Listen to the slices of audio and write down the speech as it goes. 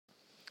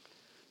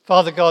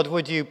Father God,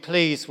 would you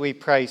please, we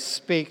pray,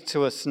 speak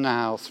to us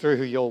now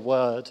through your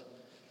word.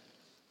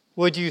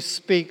 Would you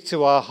speak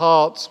to our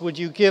hearts? Would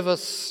you give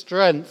us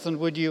strength, and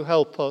would you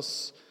help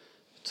us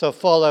to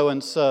follow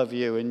and serve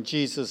you in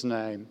Jesus'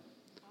 name?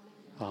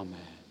 Amen.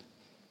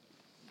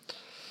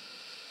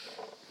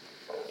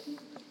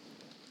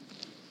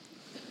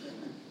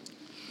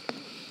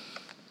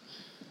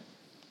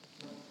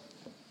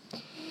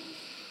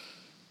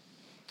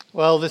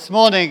 Well, this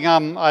morning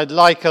I'd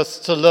like us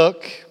to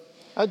look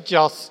at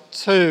just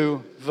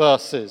two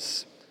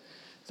verses.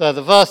 So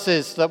the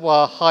verses that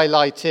were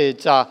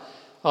highlighted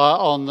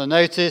on the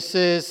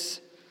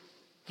notices,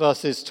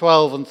 verses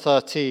 12 and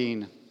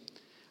 13.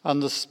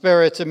 And the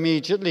Spirit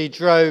immediately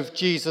drove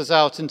Jesus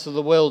out into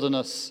the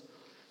wilderness.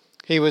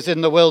 He was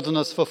in the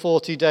wilderness for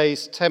 40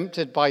 days,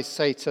 tempted by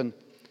Satan,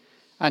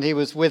 and he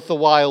was with the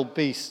wild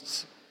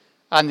beasts,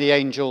 and the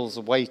angels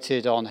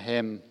waited on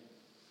him.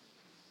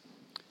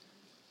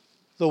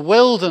 The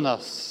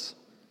wilderness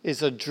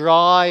is a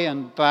dry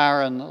and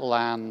barren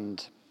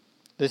land.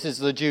 This is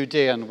the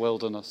Judean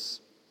wilderness.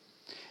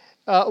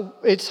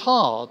 It's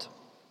hard.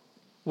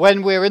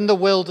 When we're in the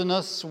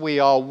wilderness, we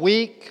are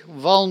weak,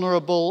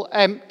 vulnerable,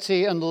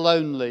 empty, and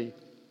lonely.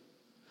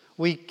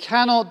 We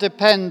cannot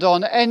depend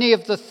on any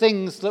of the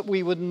things that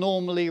we would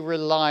normally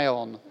rely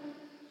on.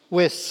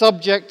 We're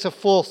subject to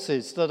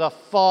forces that are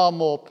far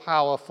more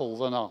powerful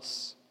than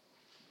us.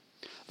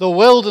 The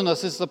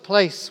wilderness is the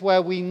place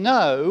where we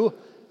know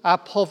our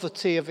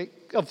poverty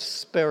of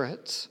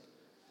spirit.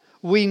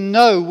 We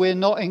know we're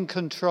not in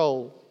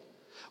control.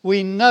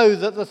 We know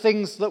that the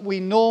things that we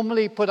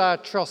normally put our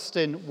trust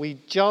in, we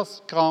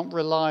just can't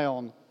rely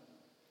on.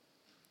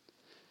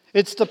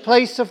 It's the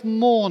place of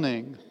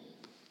mourning,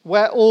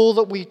 where all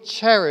that we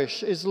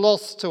cherish is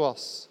lost to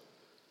us,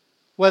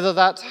 whether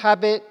that's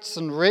habits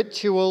and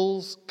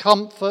rituals,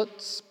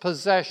 comforts,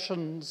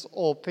 possessions,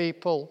 or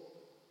people.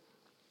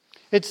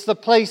 It's the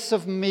place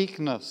of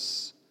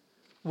meekness,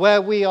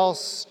 where we are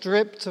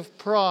stripped of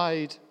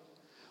pride,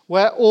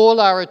 where all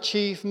our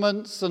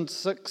achievements and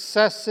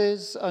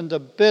successes and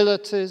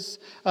abilities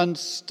and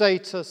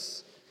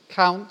status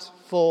count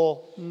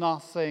for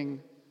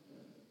nothing.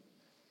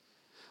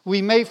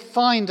 We may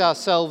find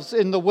ourselves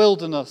in the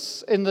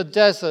wilderness, in the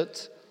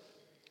desert,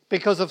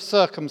 because of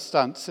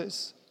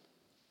circumstances.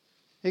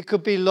 It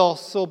could be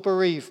loss or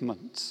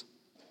bereavement,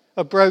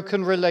 a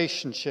broken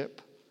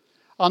relationship,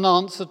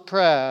 unanswered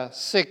prayer,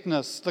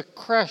 sickness, the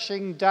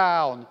crashing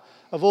down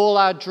of all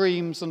our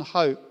dreams and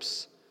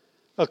hopes,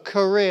 a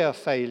career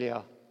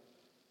failure,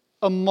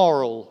 a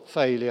moral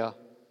failure,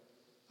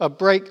 a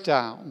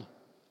breakdown,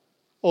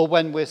 or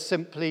when we're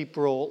simply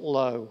brought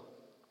low.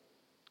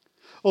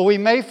 Or we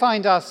may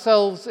find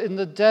ourselves in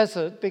the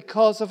desert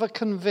because of a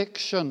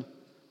conviction.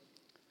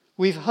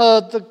 We've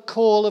heard the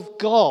call of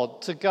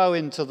God to go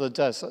into the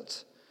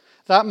desert.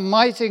 That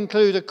might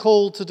include a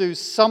call to do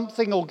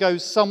something or go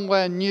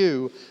somewhere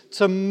new,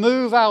 to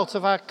move out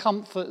of our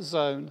comfort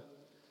zone.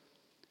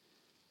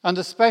 And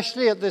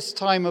especially at this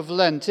time of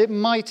Lent, it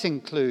might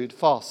include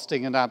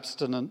fasting and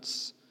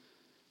abstinence.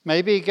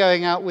 Maybe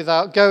going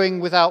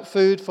without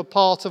food for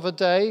part of a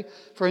day,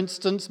 for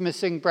instance,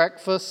 missing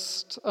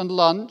breakfast and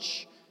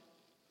lunch.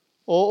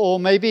 Or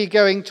maybe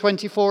going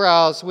 24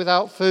 hours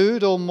without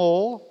food or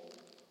more.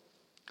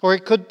 Or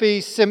it could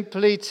be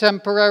simply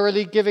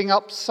temporarily giving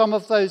up some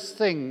of those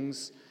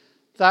things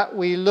that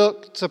we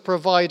look to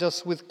provide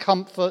us with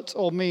comfort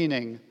or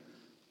meaning.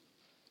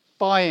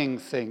 Buying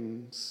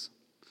things.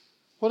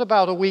 What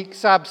about a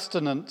week's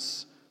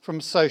abstinence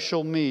from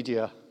social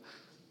media?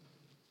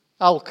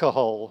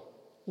 Alcohol,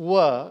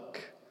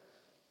 work,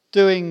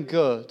 doing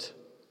good,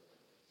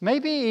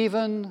 maybe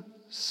even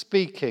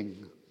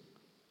speaking.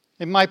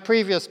 In my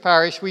previous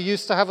parish, we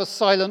used to have a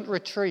silent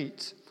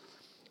retreat.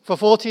 For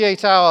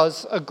 48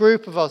 hours, a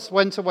group of us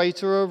went away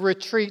to a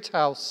retreat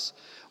house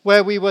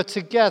where we were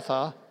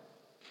together,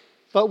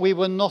 but we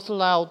were not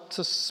allowed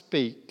to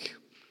speak,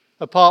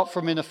 apart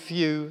from in a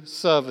few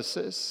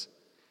services.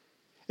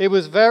 It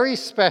was very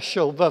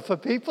special, but for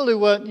people who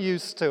weren't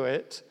used to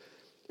it,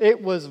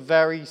 it was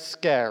very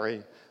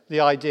scary,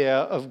 the idea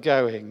of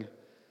going.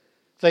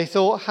 They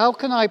thought, how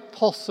can I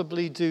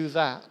possibly do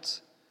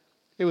that?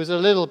 It was a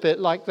little bit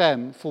like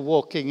them for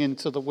walking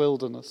into the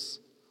wilderness.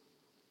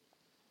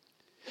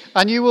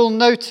 And you will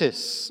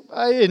notice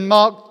in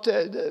Mark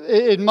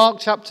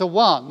chapter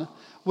 1,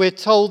 we're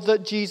told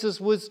that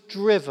Jesus was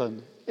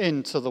driven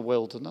into the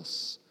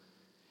wilderness.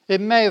 It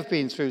may have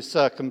been through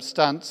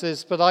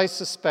circumstances, but I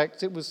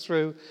suspect it was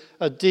through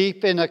a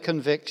deep inner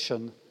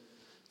conviction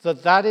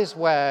that that is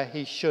where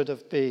he should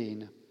have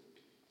been.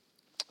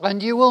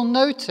 And you will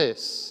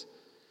notice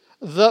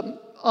that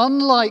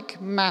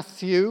unlike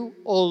Matthew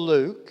or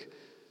Luke,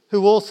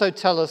 who also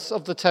tell us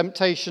of the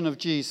temptation of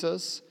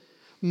Jesus,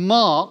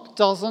 Mark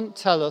doesn't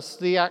tell us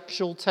the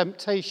actual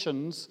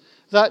temptations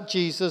that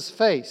Jesus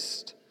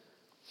faced.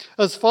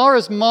 As far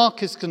as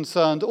Mark is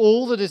concerned,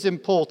 all that is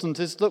important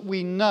is that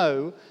we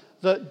know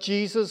that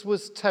Jesus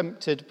was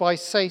tempted by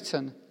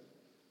Satan.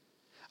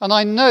 And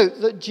I note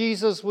that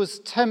Jesus was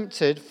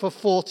tempted for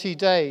 40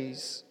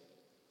 days.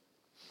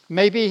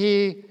 Maybe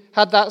he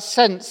had that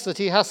sense that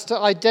he has to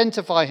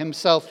identify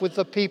himself with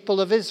the people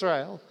of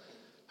Israel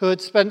who had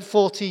spent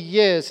 40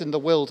 years in the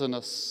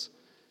wilderness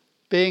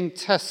being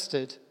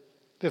tested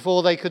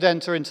before they could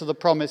enter into the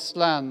promised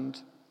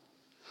land.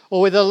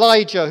 Or with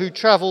Elijah, who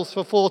travels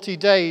for 40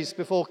 days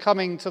before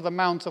coming to the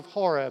Mount of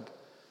Horeb,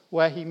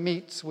 where he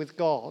meets with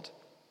God.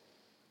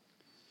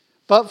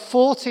 But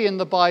 40 in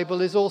the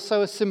Bible is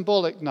also a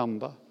symbolic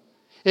number.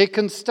 It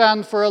can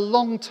stand for a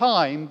long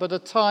time, but a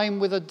time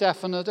with a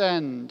definite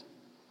end.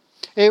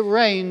 It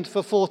rained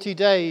for 40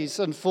 days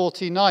and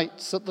 40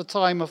 nights at the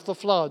time of the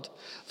flood.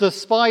 The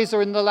spies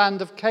are in the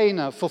land of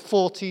Canaan for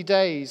 40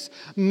 days.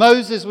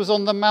 Moses was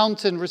on the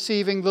mountain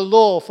receiving the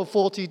law for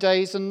 40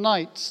 days and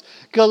nights.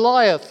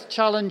 Goliath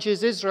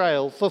challenges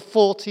Israel for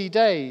 40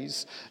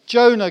 days.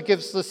 Jonah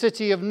gives the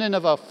city of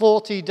Nineveh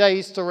 40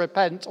 days to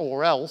repent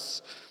or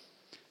else.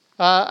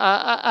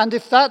 And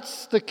if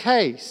that's the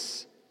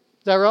case,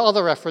 there are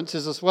other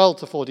references as well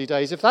to 40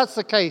 days. If that's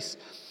the case,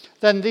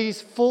 then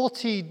these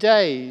 40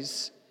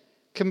 days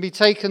can be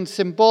taken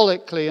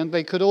symbolically, and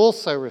they could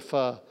also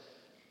refer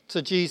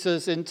to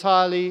Jesus'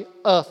 entirely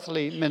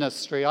earthly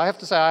ministry. I have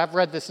to say, I have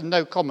read this in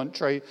no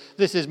commentary.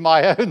 This is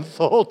my own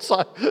thoughts,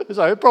 so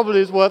it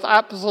probably is worth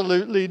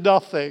absolutely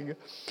nothing.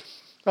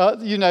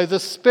 The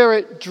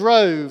Spirit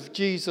drove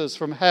Jesus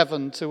from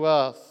heaven to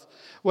earth,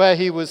 where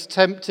he was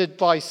tempted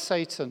by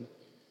Satan.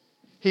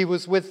 He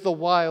was with the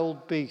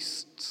wild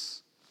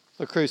beasts,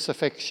 the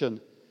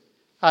crucifixion,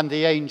 and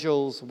the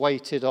angels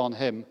waited on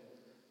him.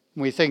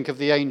 We think of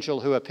the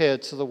angel who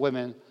appeared to the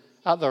women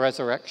at the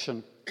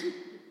resurrection.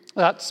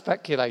 That's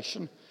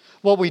speculation.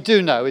 What we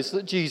do know is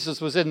that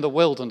Jesus was in the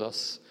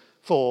wilderness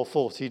for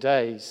 40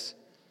 days.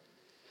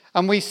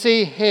 And we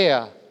see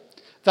here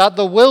that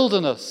the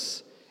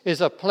wilderness is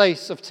a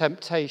place of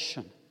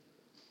temptation.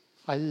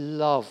 I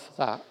love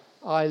that.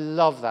 I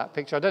love that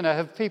picture. I don't know,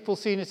 have people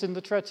seen it in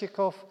the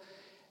Tretyakov?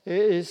 It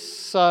is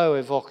so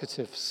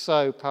evocative,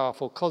 so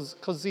powerful.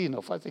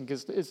 Kozinov, I think,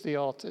 is the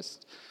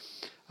artist.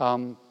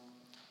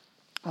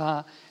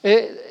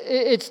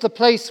 It's the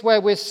place where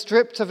we're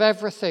stripped of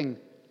everything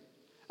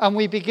and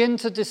we begin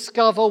to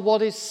discover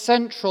what is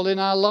central in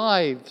our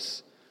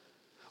lives.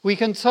 We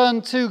can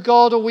turn to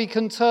God or we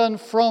can turn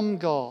from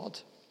God.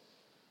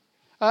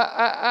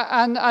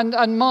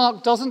 And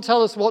Mark doesn't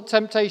tell us what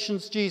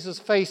temptations Jesus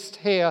faced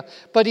here,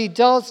 but he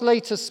does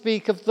later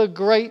speak of the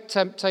great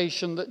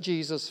temptation that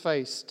Jesus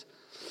faced.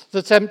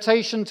 The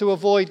temptation to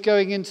avoid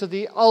going into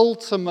the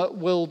ultimate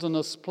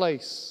wilderness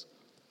place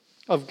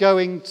of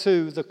going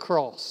to the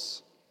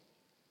cross.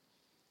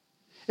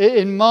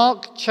 In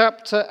Mark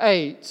chapter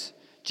 8,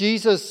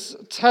 Jesus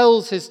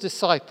tells his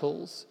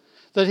disciples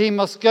that he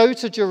must go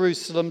to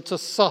Jerusalem to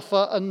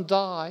suffer and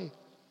die.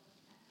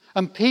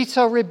 And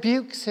Peter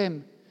rebukes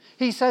him.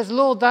 He says,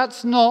 "Lord,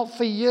 that's not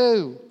for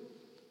you."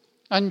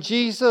 And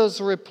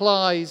Jesus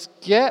replies,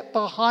 "Get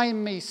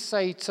behind me,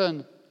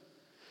 Satan,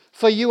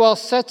 for you are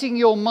setting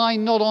your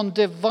mind not on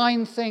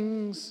divine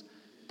things,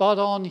 but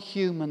on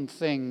human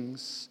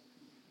things."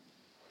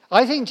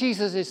 I think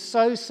Jesus is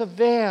so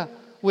severe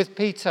with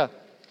Peter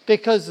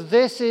because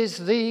this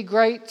is the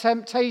great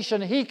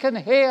temptation. He can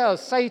hear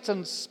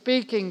Satan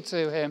speaking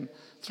to him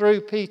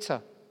through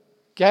Peter.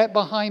 Get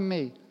behind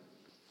me.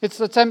 It's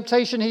the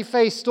temptation he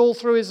faced all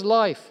through his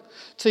life,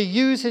 to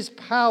use his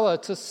power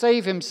to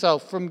save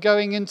himself from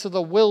going into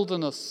the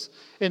wilderness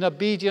in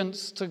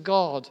obedience to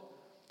God,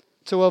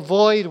 to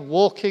avoid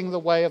walking the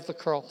way of the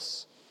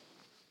cross.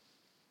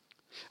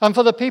 And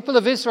for the people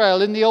of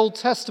Israel in the Old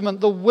Testament,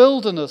 the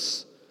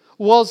wilderness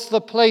was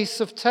the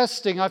place of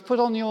testing. I've put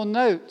on your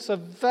notes a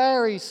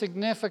very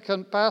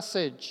significant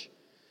passage.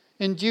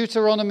 In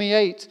Deuteronomy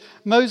 8,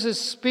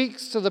 Moses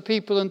speaks to the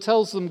people and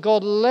tells them,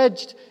 God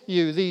led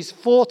you these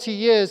 40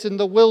 years in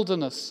the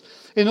wilderness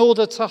in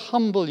order to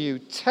humble you,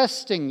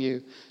 testing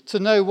you to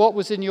know what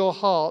was in your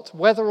heart,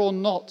 whether or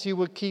not you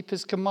would keep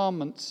his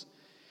commandments.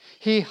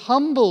 He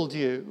humbled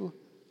you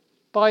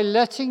by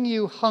letting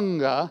you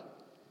hunger,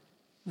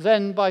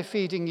 then by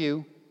feeding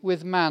you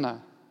with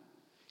manna.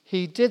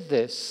 He did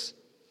this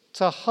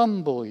to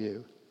humble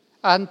you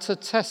and to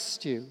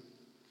test you.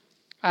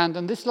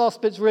 And this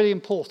last bit's really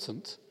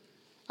important.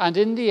 And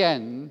in the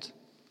end,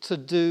 to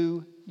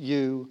do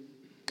you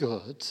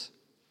good.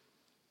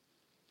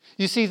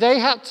 You see, they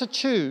had to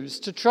choose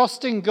to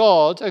trust in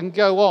God and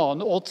go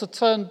on, or to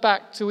turn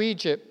back to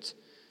Egypt.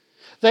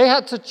 They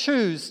had to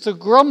choose to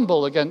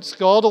grumble against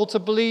God or to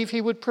believe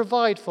he would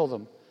provide for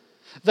them.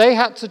 They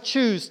had to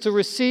choose to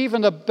receive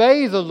and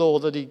obey the law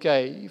that he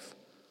gave,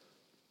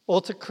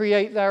 or to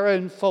create their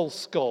own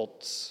false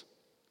gods.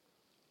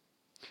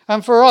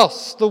 And for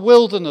us, the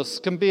wilderness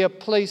can be a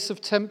place of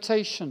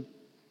temptation.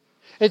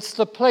 It's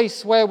the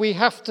place where we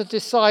have to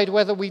decide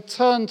whether we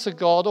turn to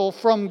God or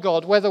from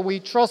God, whether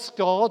we trust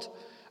God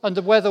and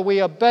whether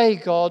we obey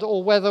God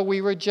or whether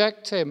we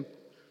reject him.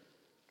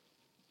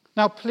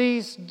 Now,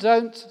 please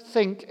don't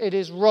think it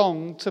is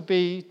wrong to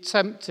be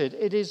tempted.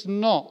 It is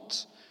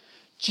not.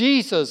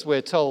 Jesus,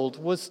 we're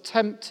told, was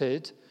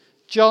tempted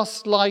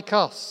just like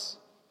us.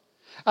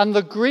 And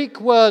the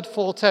Greek word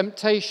for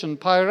temptation,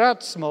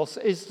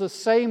 peirasmos, is the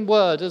same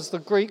word as the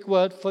Greek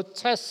word for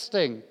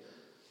testing.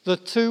 The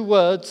two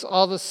words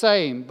are the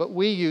same, but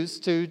we use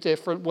two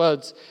different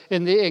words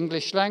in the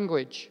English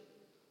language.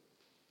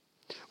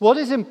 What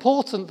is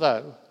important,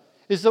 though,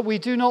 is that we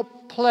do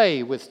not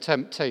play with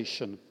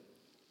temptation.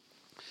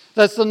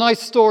 There's the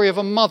nice story of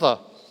a mother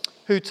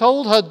who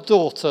told her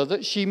daughter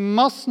that she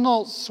must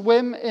not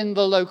swim in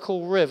the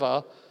local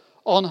river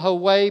on her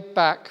way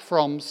back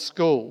from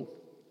school.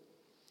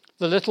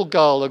 The little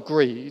girl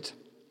agreed,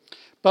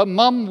 but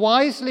Mum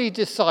wisely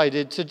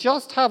decided to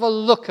just have a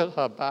look at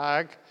her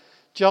bag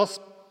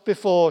just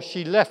before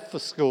she left for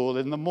school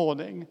in the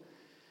morning.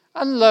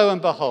 And lo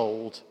and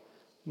behold,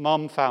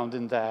 Mum found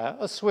in there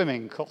a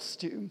swimming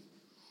costume.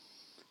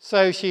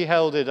 So she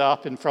held it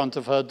up in front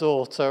of her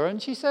daughter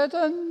and she said,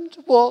 "And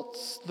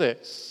what's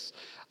this?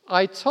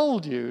 I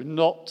told you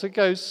not to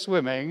go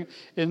swimming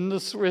in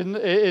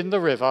the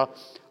river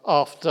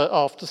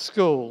after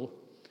school."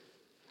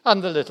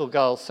 And the little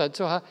girl said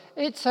to her,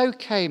 "It's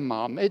okay,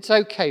 Mum, it's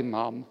okay,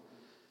 Mum.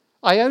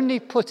 I only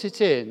put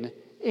it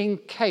in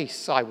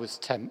case I was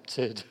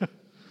tempted."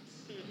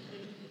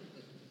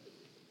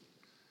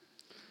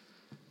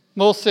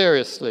 More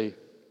seriously,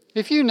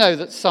 if you know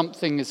that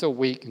something is a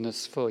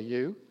weakness for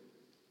you,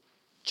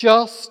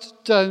 just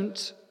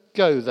don't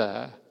go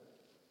there.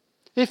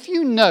 If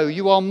you know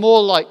you are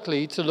more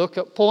likely to look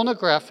at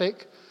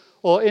pornographic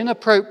or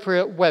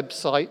inappropriate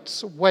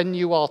websites when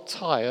you are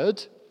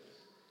tired,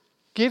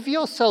 give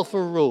yourself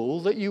a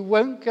rule that you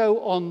won't go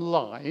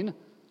online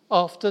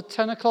after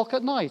 10 o'clock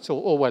at night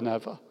or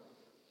whenever.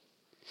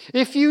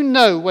 If you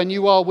know when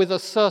you are with a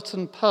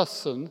certain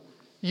person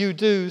you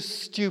do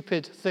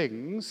stupid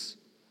things,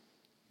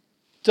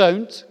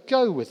 don't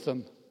go with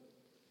them.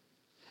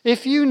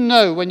 If you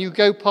know when you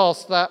go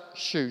past that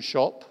shoe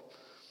shop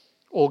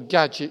or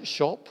gadget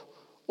shop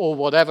or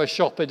whatever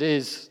shop it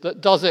is that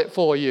does it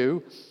for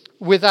you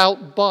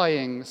without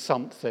buying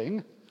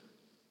something,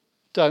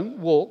 don't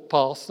walk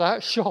past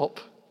that shop.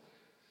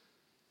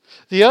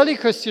 The early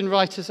Christian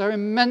writers are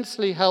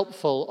immensely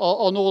helpful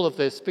on all of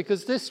this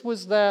because this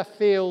was their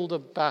field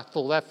of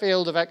battle, their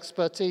field of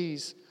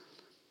expertise.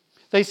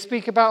 They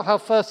speak about how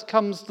first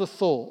comes the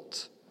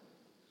thought.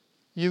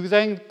 You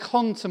then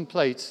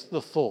contemplate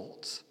the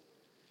thought.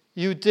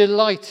 You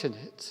delight in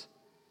it.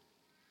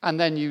 And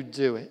then you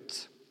do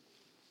it.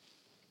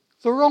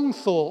 The wrong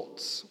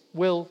thoughts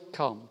will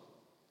come.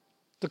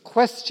 The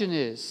question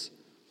is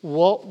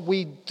what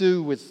we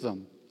do with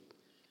them.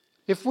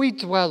 If we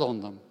dwell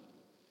on them,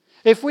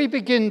 if we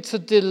begin to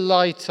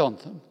delight on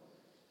them,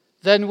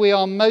 then we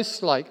are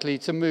most likely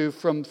to move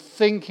from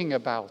thinking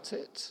about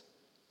it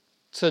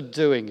to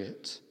doing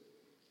it.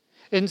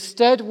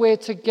 Instead, we're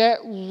to get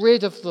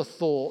rid of the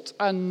thought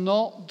and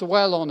not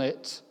dwell on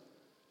it.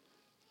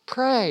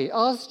 Pray,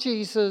 ask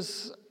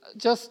Jesus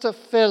just to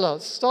fill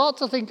us. Start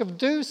to think of,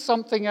 do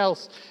something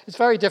else. It's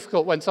very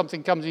difficult when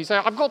something comes and you say,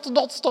 I've got to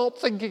not stop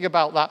thinking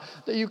about that.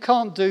 That you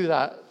can't do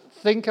that.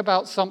 Think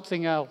about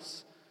something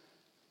else.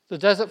 The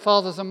Desert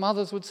Fathers and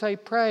Mothers would say,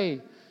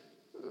 pray,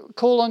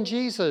 call on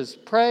Jesus,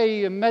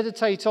 pray and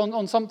meditate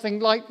on something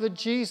like the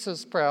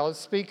Jesus prayer. I'll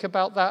speak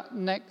about that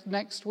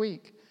next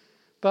week.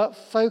 But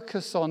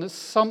focus on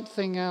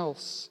something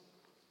else.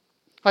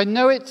 I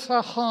know it's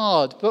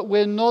hard, but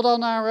we're not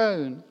on our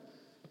own.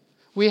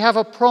 We have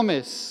a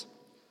promise.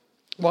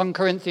 1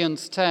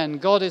 Corinthians 10,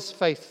 God is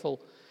faithful,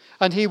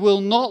 and he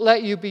will not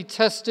let you be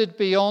tested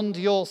beyond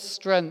your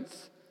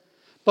strength.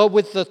 But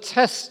with the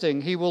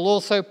testing, he will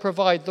also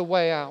provide the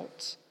way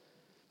out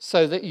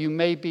so that you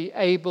may be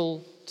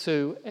able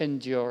to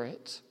endure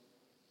it.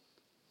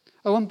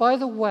 Oh, and by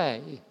the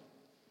way,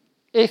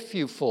 if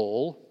you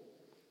fall,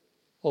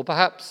 or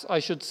perhaps I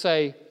should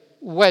say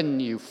when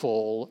you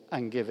fall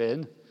and give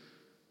in,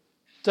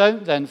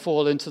 don't then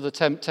fall into the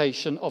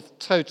temptation of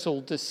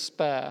total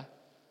despair.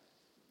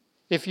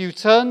 If you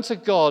turn to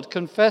God,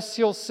 confess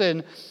your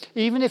sin,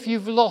 even if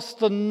you've lost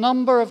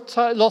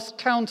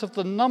count of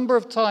the number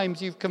of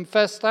times you've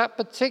confessed that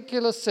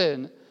particular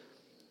sin,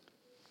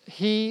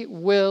 he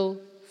will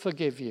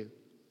forgive you.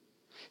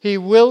 He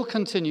will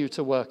continue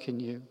to work in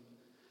you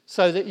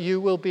so that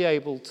you will be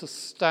able to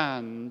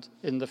stand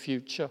in the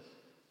future.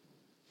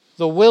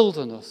 The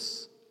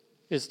wilderness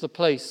is the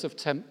place of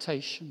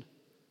temptation.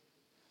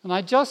 And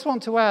I just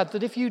want to add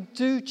that if you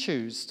do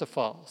choose to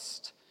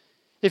fast,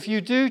 if you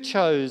do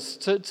choose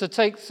to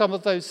take some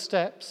of those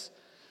steps,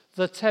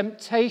 the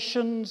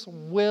temptations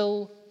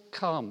will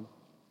come.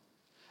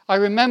 I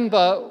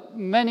remember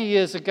many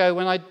years ago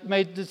when I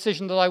made the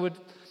decision that I would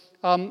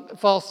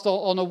fast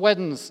on a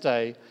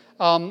Wednesday.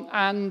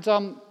 And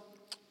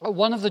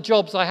one of the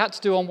jobs I had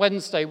to do on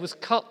Wednesday was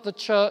cut the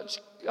church.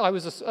 I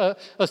was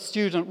a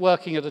student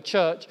working at a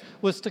church,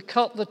 was to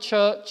cut the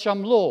church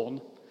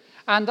lawn.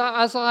 And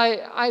as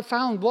I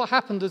found what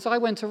happened as I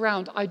went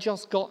around, I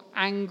just got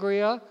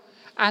angrier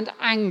and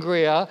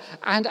angrier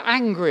and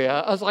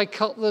angrier as I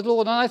cut the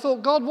lawn. And I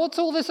thought, God, what's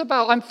all this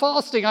about? I'm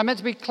fasting. I'm meant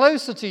to be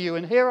closer to you.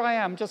 And here I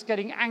am just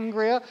getting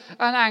angrier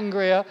and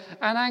angrier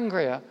and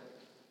angrier.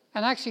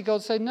 And actually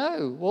God said,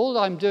 no, all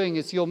I'm doing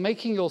is you're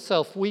making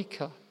yourself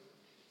weaker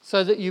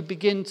so that you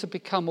begin to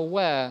become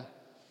aware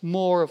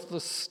more of the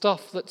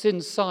stuff that's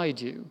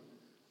inside you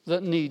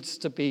that needs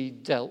to be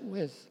dealt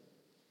with.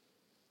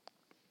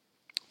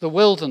 The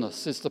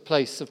wilderness is the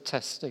place of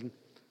testing.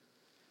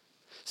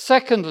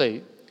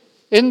 Secondly,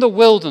 in the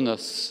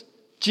wilderness,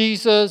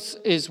 Jesus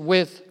is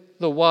with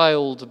the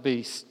wild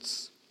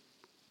beasts.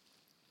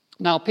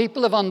 Now,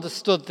 people have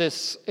understood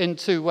this in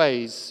two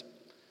ways.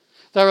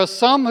 There are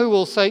some who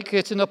will take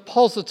it in a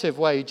positive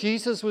way.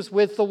 Jesus was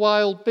with the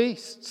wild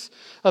beasts,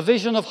 a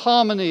vision of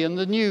harmony and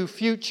the new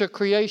future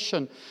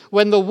creation,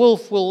 when the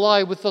wolf will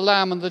lie with the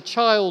lamb and the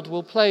child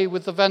will play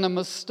with the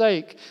venomous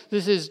snake.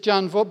 This is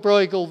Jan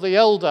Bruegel the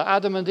Elder,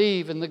 Adam and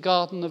Eve in the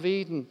Garden of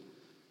Eden.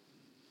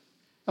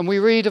 And we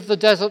read of the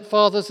desert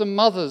fathers and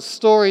mothers.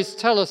 Stories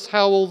tell us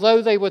how,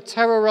 although they were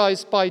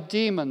terrorized by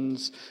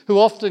demons, who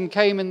often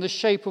came in the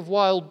shape of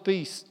wild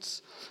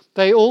beasts,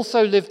 they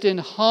also lived in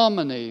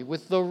harmony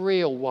with the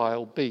real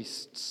wild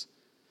beasts.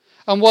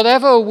 And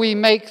whatever we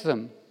make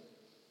them,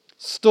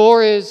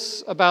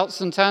 stories about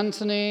St.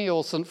 Anthony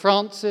or St.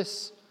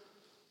 Francis,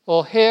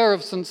 or hear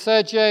of St.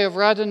 Sergei of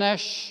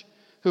Radonezh,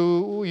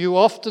 who you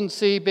often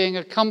see being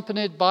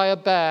accompanied by a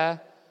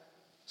bear,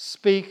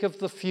 speak of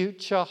the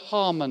future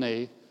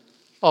harmony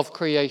of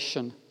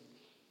creation.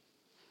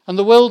 And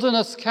the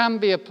wilderness can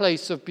be a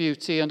place of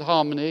beauty and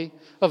harmony,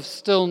 of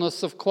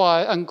stillness, of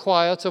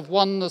quiet, of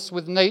oneness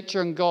with nature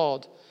and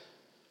God.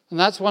 And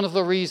that's one of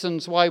the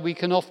reasons why we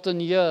can often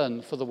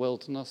yearn for the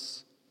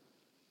wilderness.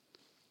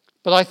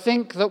 But I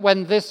think that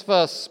when this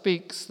verse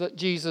speaks that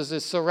Jesus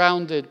is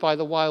surrounded by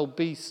the wild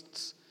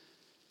beasts,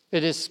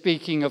 it is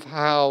speaking of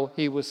how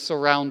he was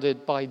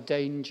surrounded by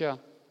danger.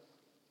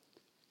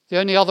 The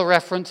only other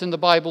reference in the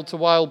Bible to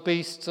wild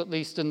beasts, at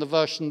least in the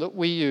version that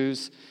we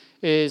use,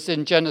 is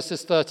in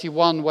Genesis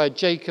 31, where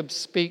Jacob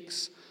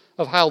speaks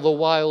of how the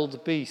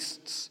wild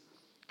beasts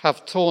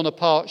have torn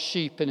apart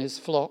sheep in his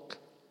flock.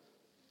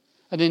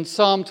 And in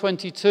Psalm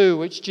 22,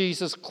 which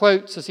Jesus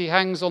quotes as he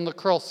hangs on the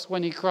cross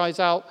when he cries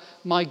out,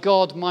 my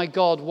God,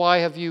 why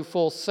have you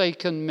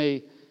forsaken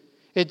me?"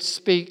 It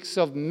speaks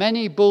of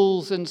many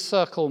bulls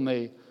encircle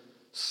me,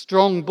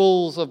 strong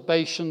bulls of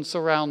Bashan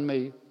surround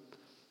me.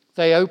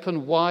 They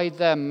open wide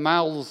their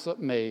mouths at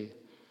me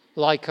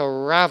like a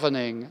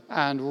ravening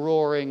and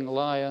roaring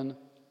lion.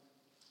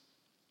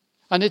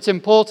 And it's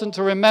important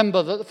to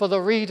remember that for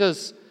the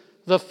readers,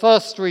 the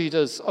first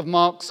readers of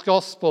Mark's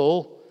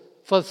Gospel,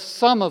 for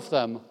some of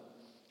them,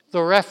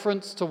 the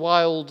reference to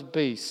wild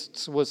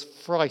beasts was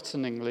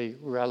frighteningly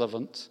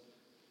relevant.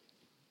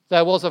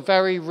 There was a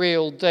very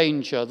real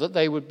danger that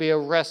they would be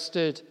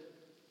arrested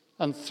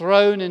and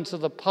thrown into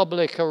the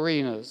public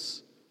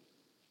arenas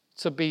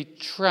to be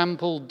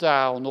trampled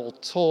down or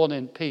torn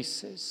in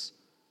pieces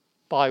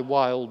by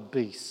wild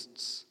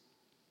beasts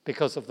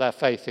because of their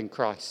faith in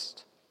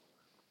Christ.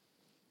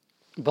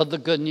 But the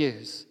good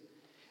news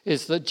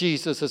is that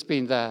Jesus has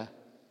been there.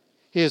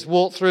 He has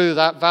walked through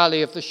that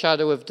valley of the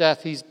shadow of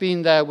death. He's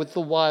been there with the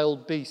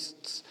wild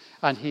beasts,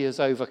 and he has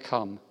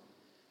overcome.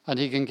 And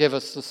he can give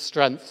us the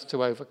strength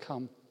to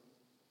overcome.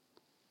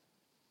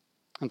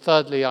 And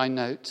thirdly, I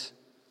note,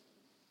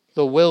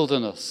 the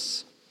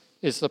wilderness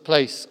is the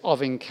place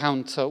of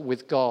encounter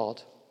with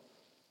God.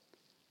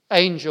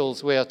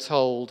 Angels, we are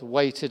told,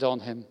 waited on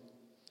him.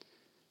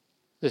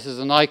 This is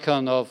an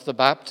icon of the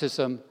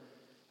baptism.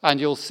 And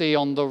you'll see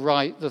on the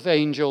right the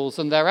angels,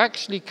 and they're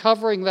actually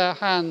covering their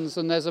hands,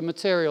 and there's a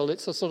material,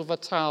 it's a sort of a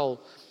towel.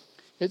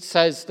 It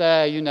says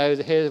there,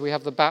 here we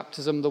have the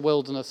baptism, the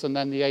wilderness, and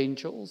then the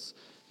angels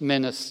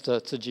minister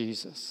to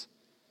Jesus.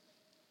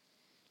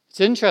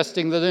 It's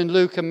interesting that in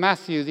Luke and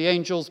Matthew, the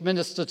angels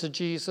minister to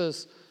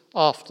Jesus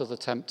after the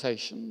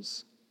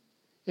temptations.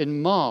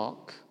 In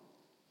Mark,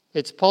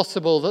 it's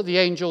possible that the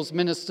angels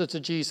minister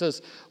to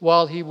Jesus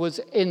while he was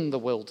in the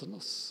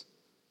wilderness,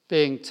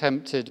 being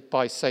tempted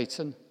by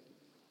Satan.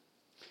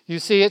 You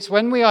see, it's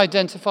when we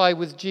identify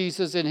with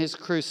Jesus in his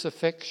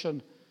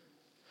crucifixion,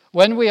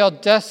 when we are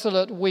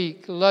desolate,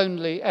 weak,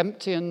 lonely,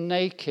 empty, and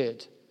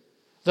naked,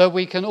 that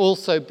we can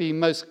also be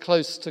most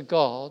close to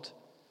God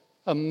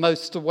and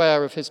most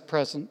aware of his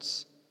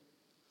presence.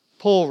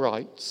 Paul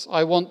writes,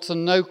 "I want to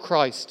know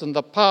Christ and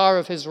the power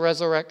of his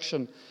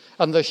resurrection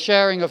and the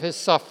sharing of his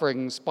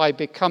sufferings by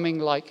becoming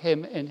like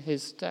him in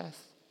his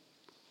death."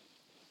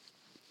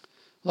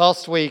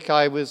 Last week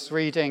I was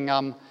reading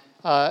a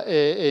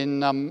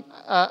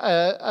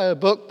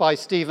book by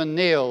Stephen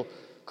Neal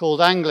called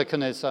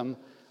Anglicanism,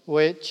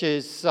 which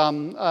is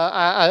on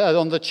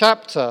the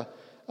chapter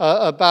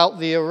about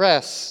the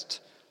arrest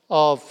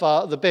of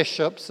the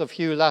bishops of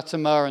Hugh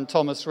Latimer and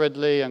Thomas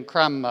Ridley and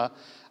Cranmer.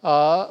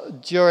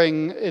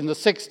 In the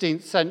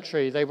 16th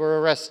century, they were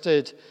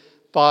arrested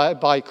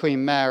by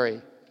Queen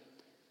Mary.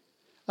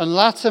 And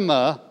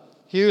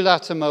Hugh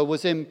Latimer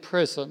was in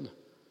prison,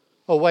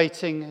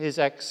 awaiting his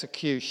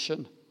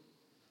execution.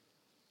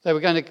 They were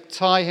going to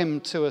tie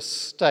him to a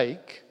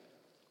stake,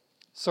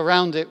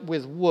 surround it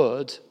with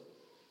wood,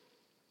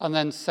 and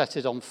then set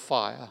it on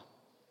fire.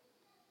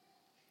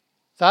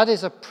 That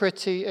is a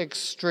pretty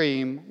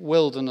extreme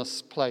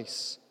wilderness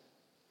place.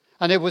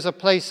 And it was a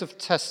place of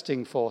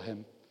testing for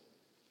him.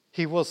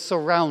 He was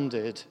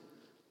surrounded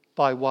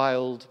by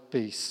wild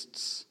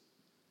beasts.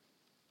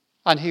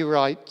 And he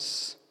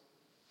writes,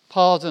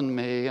 "Pardon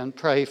me and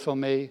pray for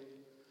me.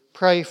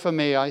 Pray for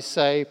me, I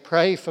say,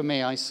 pray for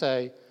me, I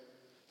say,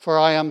 for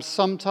I am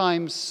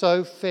sometimes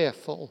so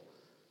fearful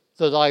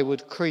that I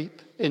would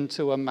creep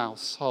into a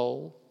mouse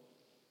hole."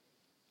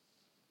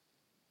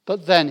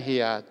 But then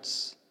he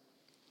adds,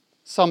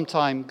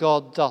 "Sometime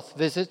God doth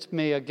visit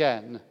me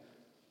again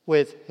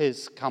with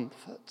his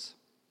comfort."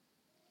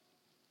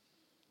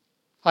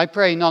 I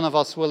pray none of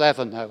us will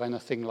ever know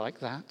anything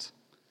like that.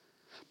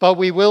 But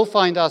we will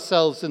find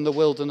ourselves in the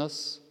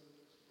wilderness,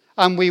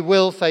 and we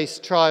will face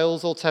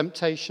trials or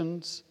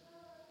temptations,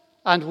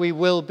 and we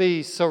will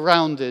be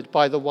surrounded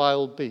by the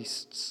wild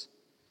beasts.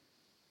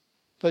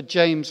 But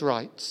James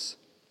writes,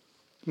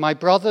 "My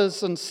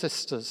brothers and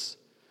sisters,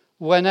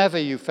 whenever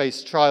you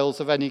face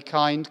trials of any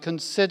kind,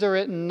 consider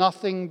it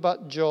nothing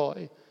but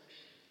joy,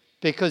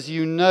 because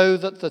you know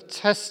that the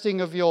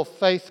testing of your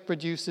faith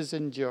produces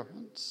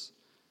endurance.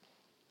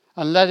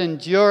 And let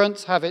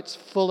endurance have its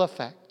full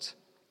effect,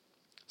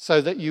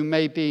 so that you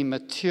may be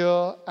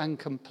mature and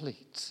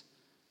complete,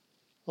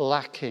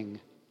 lacking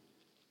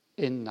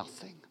in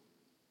nothing."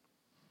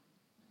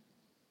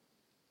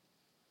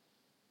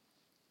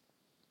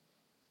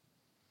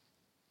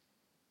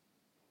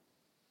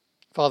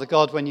 Father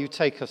God, when you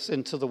take us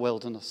into the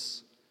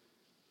wilderness,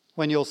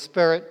 when your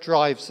Spirit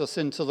drives us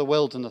into the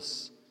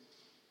wilderness,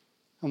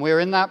 and we're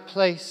in that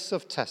place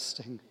of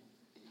testing,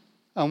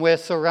 and we're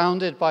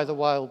surrounded by the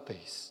wild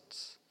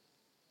beasts,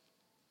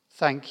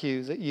 thank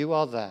you that you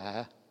are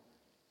there,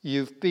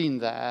 you've been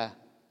there,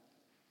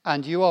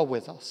 and you are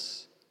with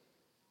us,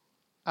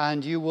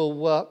 and you will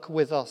work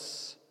with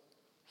us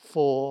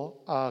for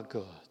our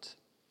good.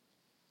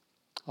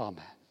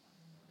 Amen.